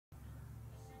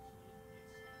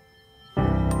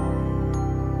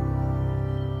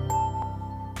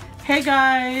Hey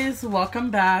guys,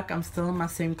 welcome back. I'm still in my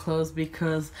same clothes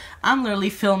because I'm literally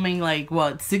filming like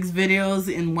 6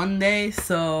 videos in one day.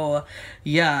 So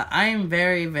yeah, I am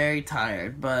very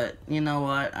tired, but you know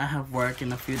what, I have work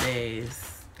in a few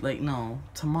days. Like no,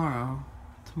 tomorrow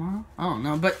I don't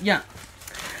know, but yeah,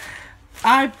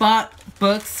 I bought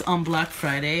books on Black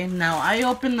Friday. Now I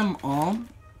opened them all.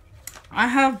 I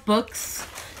have books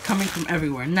coming from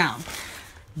everywhere. Now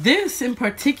this in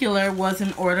particular was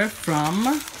an order from,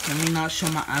 let me not show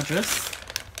my address,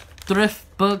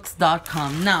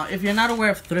 ThriftBooks.com. Now, if you're not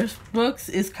aware of ThriftBooks,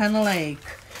 it's kind of like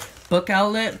book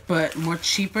outlet, but more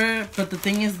cheaper. But the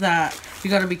thing is that you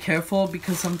gotta be careful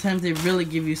because sometimes they really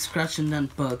give you scratch and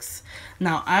dent books.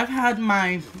 Now, I've had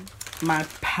my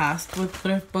past with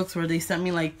ThriftBooks where they sent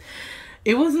me like,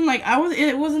 it wasn't like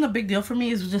it wasn't a big deal for me.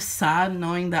 It was just sad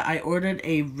knowing that I ordered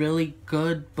a really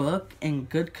good book in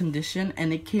good condition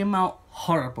and it came out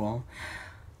horrible.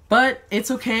 But it's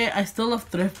okay. I still love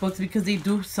thrift books because they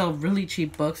do sell really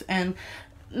cheap books, and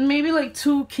maybe like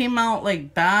 2 came out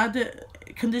like bad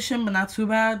condition but not too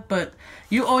bad. But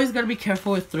you always gotta be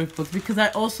careful with thrift books because I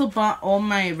also bought all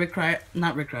my I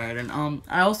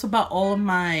also bought all of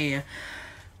my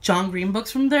John Green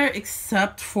books from there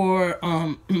except for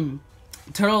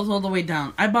Turtles All the Way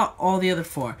Down. I bought all the other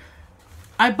 4.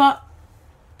 I bought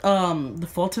The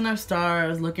Fault in Our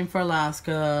Stars, Looking for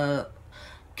Alaska,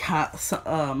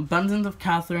 Abundance of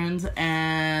Catherines,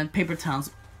 and Paper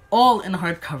Towns, all in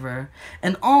hardcover.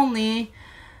 And only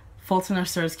Fault in Our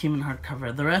Stars came in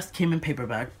hardcover. The rest came in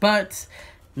paperback. But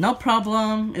no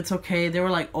problem. It's okay. They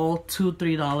were like all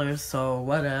 $2-3, so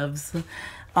whatevs.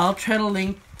 I'll try to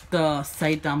link the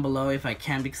site down below if I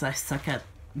can because I suck at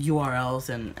URLs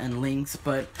and links.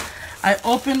 But I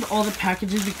opened all the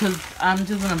packages because I'm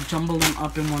just gonna jumble them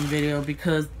up in one video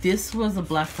because this was a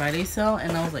Black Friday sale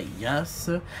and I was like yes,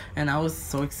 and I was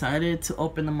so excited to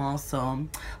open them all. So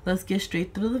let's get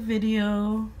straight through the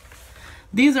video.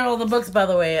 These are all the books, by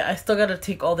the way. I still gotta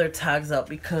take all their tags out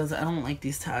because I don't like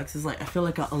these tags. It's like I feel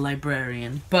like a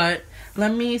librarian. But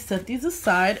let me set these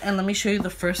aside and let me show you the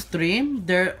first 3.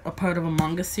 They're a part of a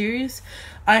manga series.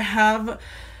 I have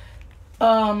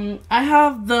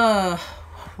the,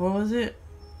 what was it?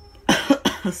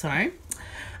 Sorry.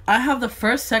 I have the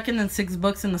 1st, 2nd, and 6th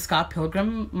books in the Scott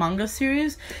Pilgrim manga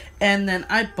series. And then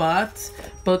I bought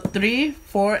book 3,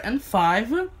 4, and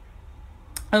 5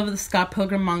 of the Scott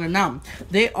Pilgrim manga. Now,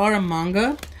 they are a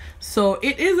manga, so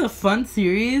it is a fun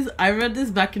series. I read this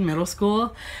back in middle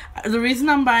school. The reason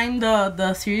I'm buying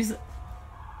the series,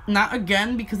 not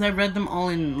again because I read them all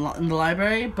in the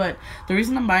library, but the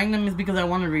reason I'm buying them is because I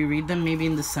want to reread them maybe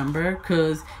in December,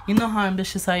 because you know how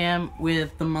ambitious I am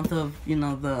with the month of,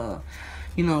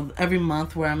 every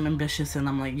month where I'm ambitious and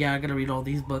I'm like, yeah, I gotta read all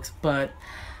these books. But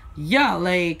yeah,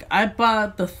 like I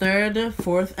bought the 3rd,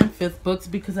 4th, and 5th books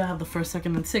because I have the 1st,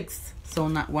 2nd, and 6th. So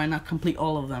why not complete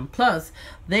all of them? Plus,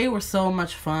 they were so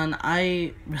much fun.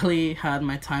 I really had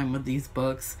my time with these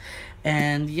books.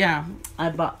 And yeah, I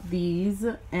bought these.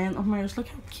 And oh my gosh, look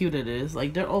how cute it is.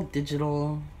 Like, they're all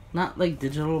digital. Not like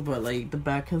digital, but like the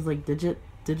back has like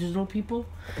digital people.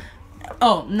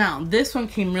 Oh, now, this one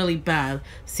came really bad.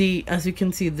 See, as you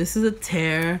can see, this is a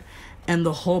tear. And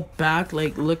the whole back,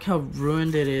 like, look how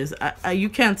ruined it is. You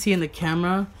can't see in the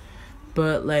camera,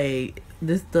 but like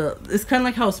it's kind of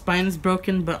like how spine is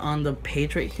broken, but on the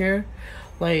page right here,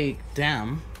 like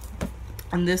damn.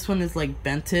 And this one is like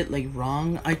bent it like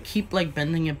wrong. I keep like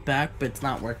bending it back, but it's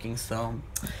not working. So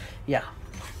yeah.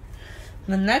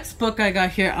 The next book I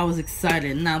got here, I was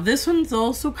excited. Now this one's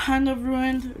also kind of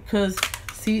ruined because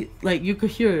see, like you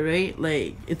could hear it, right?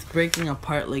 Like it's breaking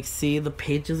apart. Like see, the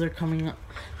pages are coming up.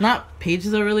 Not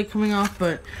pages are really coming off,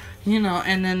 but you know,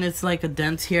 and then it's like a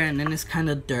dent here and then it's kind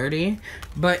of dirty.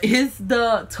 But it's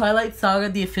the Twilight Saga,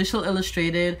 the official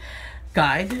illustrated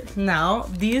guide. Now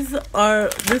this is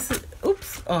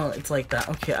oops, oh, it's like that.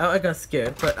 Okay, I got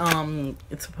scared, but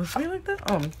it's supposed to be like that.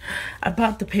 I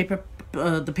bought the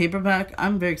paperback.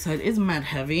 I'm very excited. It's mad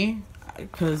heavy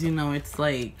because you know it's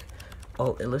like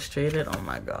all illustrated. Oh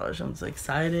my gosh, I'm so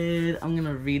excited. I'm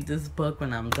gonna read this book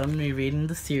when I'm done rereading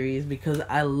the series because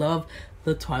I love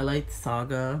the Twilight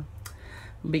Saga.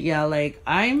 But yeah, like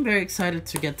I'm very excited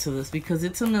to get to this because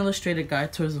it's an illustrated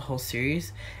guide towards the whole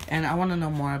series and I want to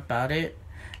know more about it.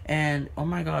 And oh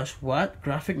my gosh, what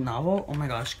graphic novel? Oh my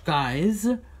gosh, guys,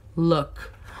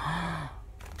 look.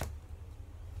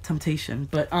 Temptation.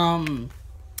 But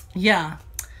yeah,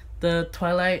 the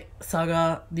Twilight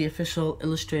Saga, the official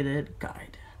illustrated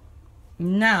guide.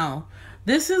 Now,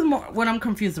 this is more what I'm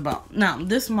confused about. Now,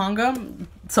 this manga,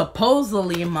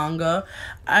 supposedly manga,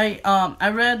 I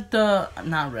read the,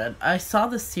 not read, I saw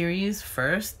the series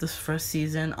first, this first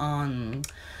season on,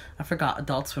 I forgot,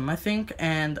 Adult Swim, I think,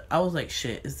 and I was like,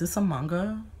 shit, is this a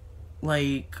manga?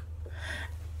 Like,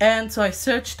 and so I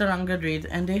searched it on Goodreads,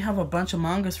 and they have a bunch of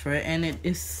mangas for it, and it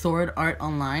is Sword Art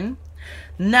Online.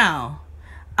 Now,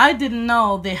 I didn't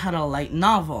know they had a light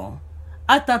novel.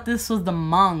 I thought this was the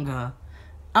manga.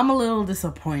 I'm a little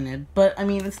disappointed, but I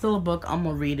mean, it's still a book. I'm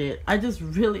gonna read it. I just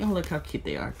really, oh, look how cute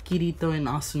they are. Kirito and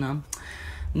Asuna.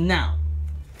 Now,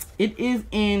 it is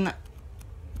in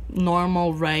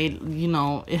normal, right? You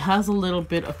know, it has a little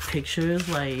bit of pictures.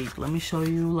 Like, let me show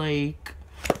you, like,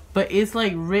 but it's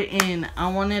like written. I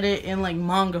wanted it in like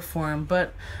manga form,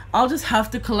 but I'll just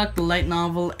have to collect the light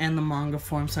novel and the manga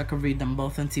form so I can read them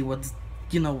both and see what's,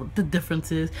 you know, what the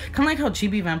difference is. Kind of like how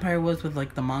Chibi Vampire was with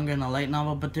like the manga and the light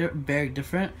novel, but they're very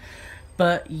different.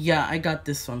 But yeah, I got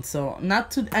this one. So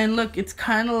not to, and look, it's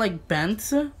kind of like bent.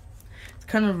 It's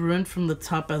kind of ruined from the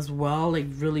top as well, like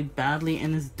really badly,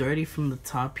 and it's dirty from the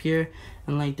top here,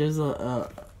 and like there's a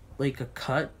like a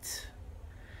cut.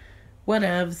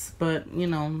 Whatevs, but you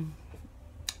know,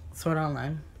 Sword Art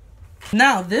Online.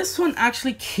 Now this one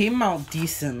actually came out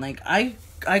decent. Like I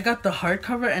got the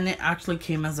hardcover, and it actually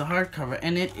came as a hardcover,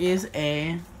 and it is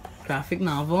a graphic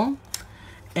novel.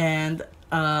 And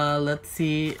let's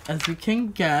see, as you can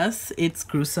guess, it's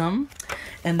gruesome,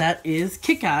 and that is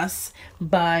Kick-Ass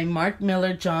by Mark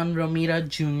Miller, John Romita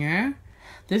Jr.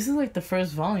 This is like the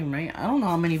first volume, right? I don't know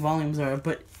how many volumes are,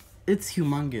 but it's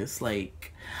humongous.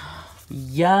 Like,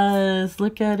 yes,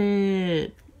 look at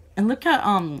it. And look at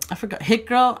I forgot, Hit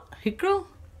Girl.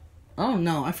 Oh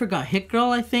no, I forgot Hit Girl,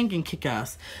 I think, and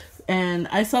Kick-Ass. And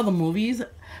I saw the movies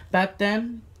back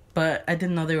then, but I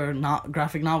didn't know they were not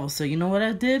graphic novels. So you know what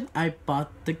I did? I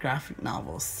bought the graphic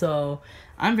novels. So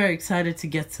I'm very excited to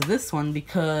get to this one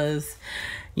because,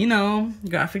 you know,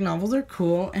 graphic novels are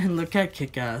cool. And look at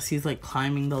Kick-Ass. He's like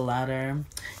climbing the ladder.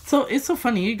 So it's so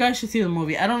funny. You guys should see the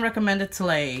movie. I don't recommend it to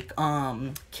like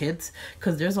kids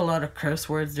because there's a lot of curse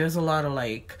words. There's a lot of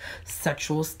like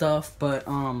sexual stuff, but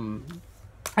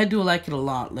I do like it a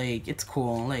lot. Like, it's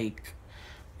cool. Like,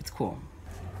 it's cool.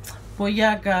 Well,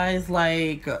 yeah, guys,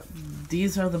 like,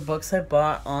 these are the books I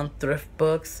bought on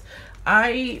ThriftBooks.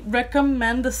 I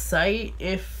recommend the site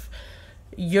if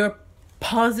you're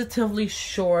positively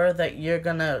sure that you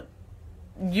gotta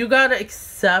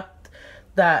accept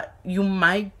that you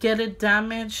might get it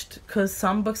damaged, because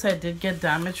some books I did get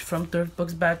damaged from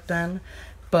ThriftBooks back then.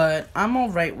 But I'm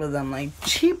alright with them. Like,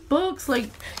 cheap books, like,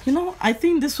 you know, I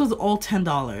think this was all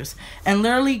 $10. And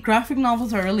literally, graphic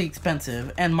novels are really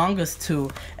expensive. And mangas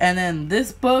too. And then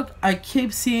this book, I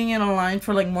keep seeing it online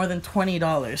for like more than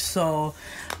 $20. So,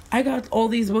 I got all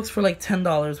these books for like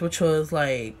 $10, which was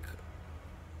like,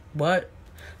 what?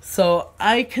 So,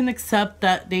 I can accept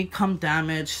that they come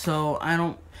damaged. So, I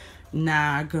don't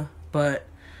nag. But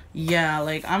yeah,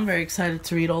 like, I'm very excited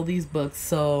to read all these books.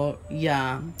 So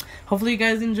yeah, hopefully you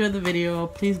guys enjoyed the video.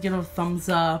 Please give a thumbs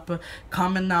up,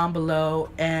 comment down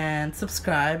below, and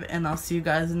subscribe, and I'll see you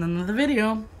guys in another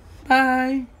video.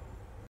 Bye.